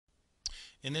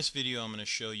In this video, I'm going to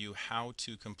show you how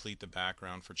to complete the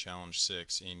background for Challenge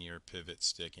 6 in your Pivot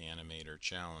Stick Animator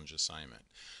Challenge assignment.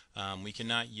 We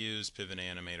cannot use Pivot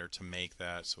Animator to make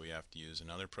that, so we have to use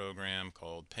another program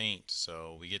called Paint.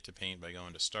 So we get to Paint by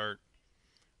going to Start,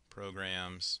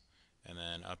 Programs, and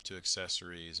then up to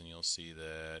Accessories, and you'll see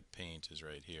that Paint is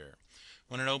right here.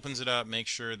 When it opens it up, make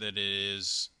sure that it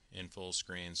is in full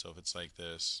screen. So if it's like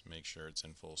this, make sure it's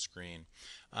in full screen.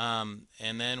 And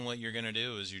then what you're going to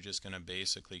do is you're just going to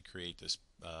basically create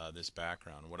this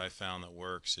background. What I found that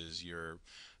works is your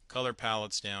color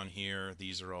palettes down here.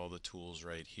 These are all the tools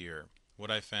right here. What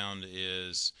I found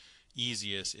is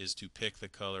easiest is to pick the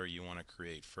color you want to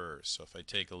create first. So if I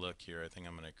take a look here, I think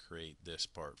I'm going to create this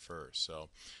part first. So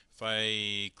if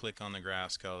I click on the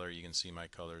grass color, you can see my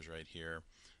colors right here.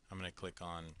 I'm going to click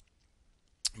on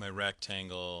my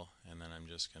rectangle, and then I'm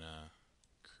just going to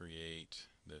create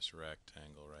this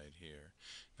rectangle right here.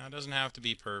 Now it doesn't have to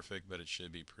be perfect, but it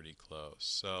should be pretty close.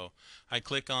 So I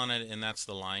click on it, and that's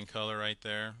the line color right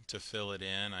there. To fill it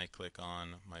in, I click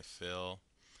on my fill,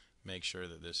 make sure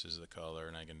that this is the color,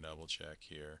 and I can double check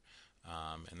here.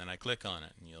 And then I click on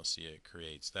it, and you'll see it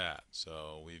creates that.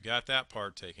 So we've got that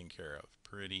part taken care of.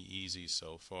 Pretty easy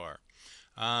so far.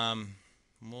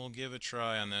 We'll give a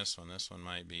try on this one. This one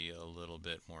might be a little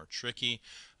bit more tricky.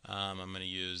 I'm going to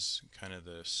use kind of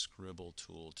the scribble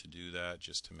tool to do that,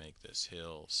 just to make this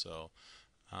hill. So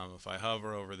if I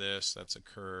hover over this, that's a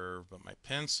curve, but my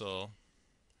pencil,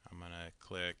 I'm going to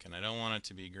click, and I don't want it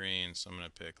to be green, so I'm going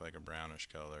to pick like a brownish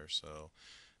color. So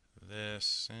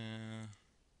this,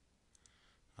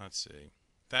 let's see,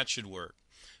 that should work.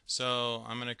 So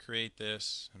I'm going to create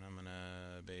this, and I'm going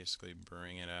to basically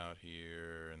bring it out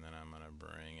here, and then I'm going to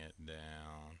bring it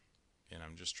down. And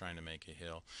I'm just trying to make a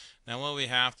hill. Now what we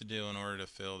have to do in order to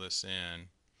fill this in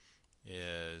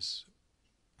is,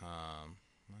 well,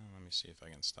 let me see if I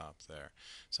can stop there.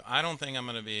 So I don't think I'm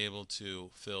going to be able to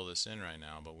fill this in right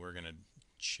now, but we're going to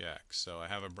check. So I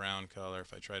have a brown color.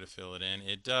 If I try to fill it in,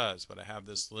 it does, but I have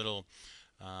this little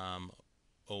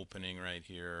opening right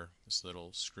here, this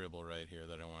little scribble right here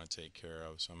that I want to take care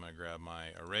of. So I'm going to grab my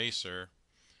eraser,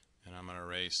 and I'm going to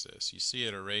erase this. You see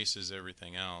it erases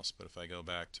everything else, but if I go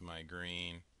back to my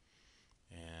green,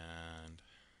 and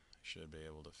I should be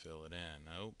able to fill it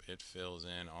in. Nope, it fills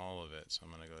in all of it. So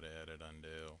I'm going to go to Edit,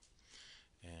 Undo,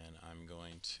 and I'm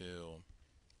going to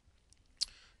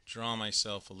draw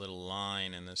myself a little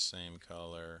line in this same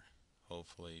color,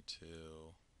 hopefully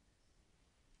to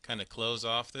kind of close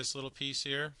off this little piece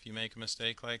here if you make a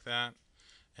mistake like that.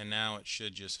 And now it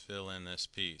should just fill in this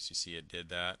piece. You see it did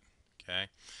that. Okay.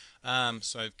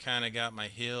 So I've kind of got my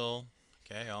hill.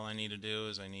 Okay, all I need to do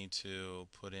is I need to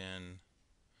put in,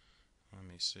 let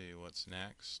me see what's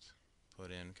next.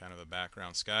 Put in kind of a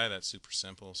background sky. That's super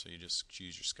simple. So you just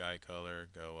choose your sky color,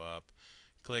 go up,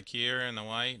 click here in the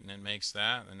white, and it makes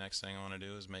that. The next thing I want to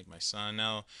do is make my sun.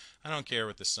 Now, I don't care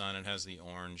with the sun. It has the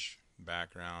orange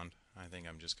background. I think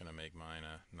I'm just going to make mine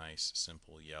a nice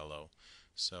simple yellow.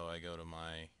 So I go to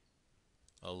my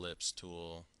ellipse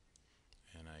tool,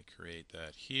 and I create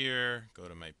that here, go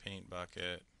to my paint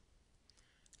bucket,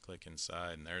 click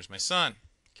inside, and there's my sun.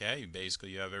 Okay, basically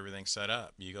you have everything set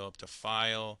up. You go up to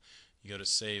File, you go to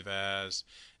Save As,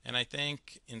 and I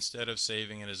think instead of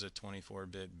saving it as a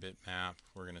 24-bit bitmap,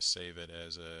 we're going to save it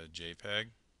as a JPEG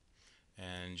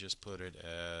and just put it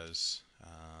as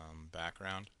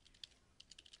background.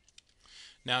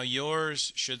 Now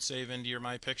yours should save into your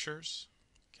My Pictures.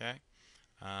 Okay.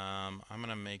 I'm going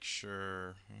to make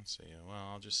sure, let's see, well,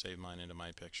 I'll just save mine into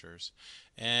My Pictures.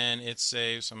 And it's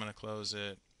saved, so I'm going to close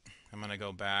it. I'm going to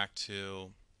go back to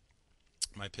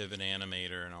my Pivot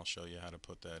Animator, and I'll show you how to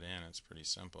put that in. It's pretty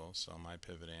simple. So my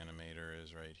Pivot Animator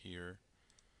is right here.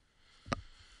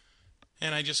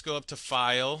 And I just go up to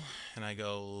File, and I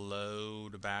go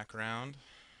Load Background.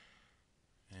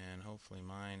 And hopefully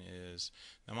mine is,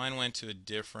 now mine went to a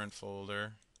different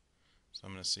folder. So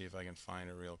I'm going to see if I can find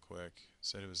it real quick. It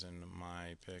said it was in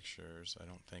My Pictures. I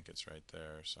don't think it's right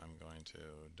there, so I'm going to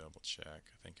double check.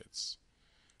 I think it's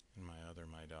in my other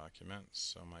My Documents.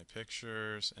 So My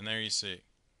Pictures, and there you see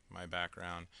my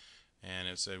background. And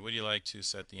it said, would you like to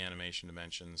set the animation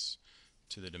dimensions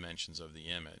to the dimensions of the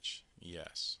image?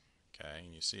 Yes. Okay,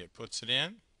 and you see it puts it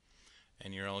in,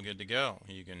 and you're all good to go.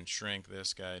 You can shrink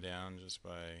this guy down just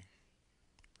by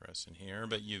pressing here,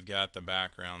 but you've got the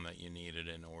background that you needed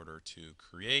in order to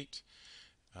create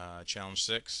Challenge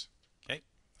 6. Okay,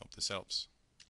 hope this helps.